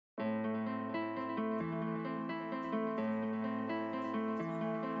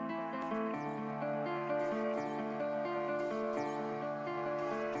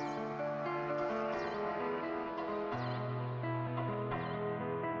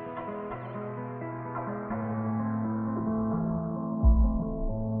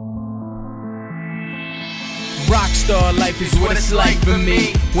Rockstar life is what it's like for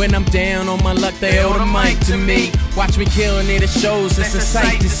me. When I'm down on my luck, they owe the mic to me. Watch me killing it at shows, it's a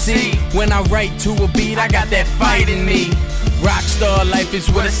sight to see. When I write to a beat, I got that fight in me. Rockstar life is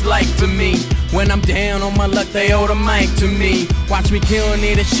what it's like for me. When I'm down on my luck, they owe the mic to me. Watch me killing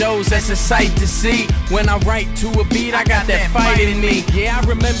it at shows, that's a sight to see. When I write to a beat, I got that fight in me. Yeah, I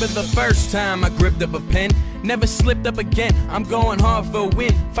remember the first time I gripped up a pen. Never slipped up again, I'm going hard for a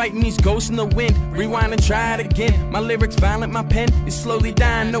win. Fighting these ghosts in the wind, rewind and try it again. My lyrics violent, my pen is slowly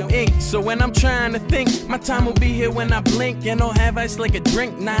dying, no ink. So when I'm trying to think, my time will be here when I blink. And I'll have ice like a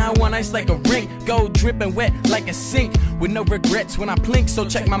drink, now I want ice like a rink. Gold dripping wet like a sink, with no regrets when I blink. So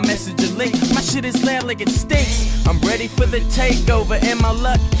check my messenger link, my shit is loud like it stinks. I'm ready for the takeover and my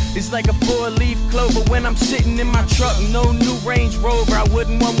luck is like a 4-leaf clover. When I'm sitting in my truck, no new Range Rover, I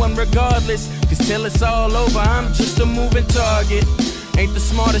wouldn't want one regardless. Cause till it's all over, I'm just a moving target. Ain't the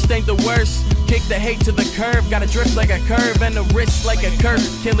smartest, ain't the worst. Kick the hate to the curb, gotta drift like a curve and a wrist like a curve.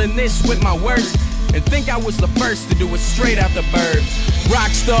 Killing this with my words, and think I was the first to do it straight out the burbs.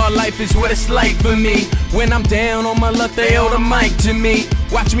 Rockstar life is what it's like for me. When I'm down on my luck, they owe the mic to me.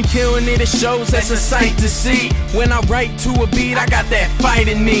 Watch me killing it at shows, that's a sight to see. When I write to a beat, I got that fight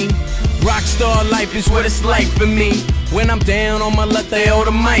in me. Rockstar life is what it's like for me. When I'm down on my luck, they owe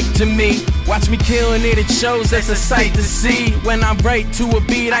the mic to me. Watch me killing it at shows, that's a sight to see. When I write to a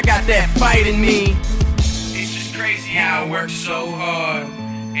beat, I got that fight in me. It's just crazy how I work so hard,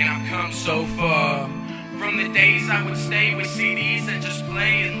 and I've come so far. From the days I would stay with CDs and just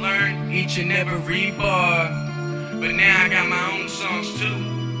play and learn each and every bar. But now I got my own songs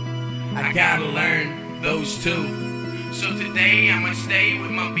too, I gotta learn those too. So today I'ma stay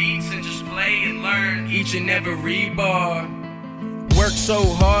with my beats and just play and learn each and every bar. Work so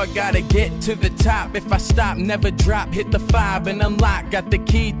hard, gotta get to the top. If I stop, never drop, hit the 5 and unlock. Got the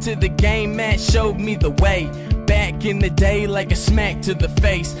key to the game, Matt showed me the way. Back in the day, like a smack to the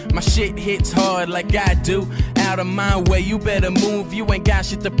face. My shit hits hard like I do. Out of my way, you better move. You ain't got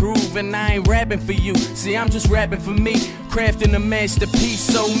shit to prove, and I ain't rapping for you. See, I'm just rapping for me, crafting a masterpiece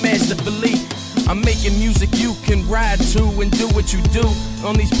so masterfully. I'm making music you can ride to and do what you do.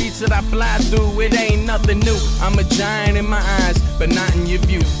 On these beats that I fly through, it ain't nothing new. I'm a giant in my eyes, but not in your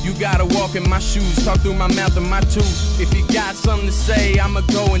view. You gotta walk in my shoes, talk through my mouth and my tooth. If you got something to say, I'ma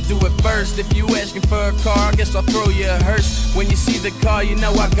go and do it first. If you asking for a car, I guess I'll throw you a hearse. When you see the car, you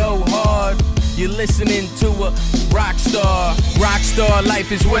know I go hard. You're listening to a rockstar. Rockstar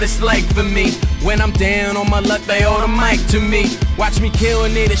life is what it's like for me. When I'm down on my luck, they owe the mic to me. Watch me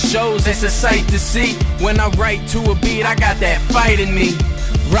killing it at shows, it's a sight to see. When I write to a beat, I got that fight in me.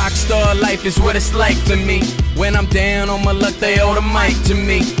 Rockstar life is what it's like for me. When I'm down on my luck, they owe the mic to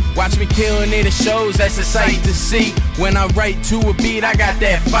me. Watch me killing it at shows, that's a sight to see. When I write to a beat, I got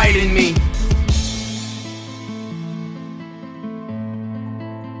that fight in me.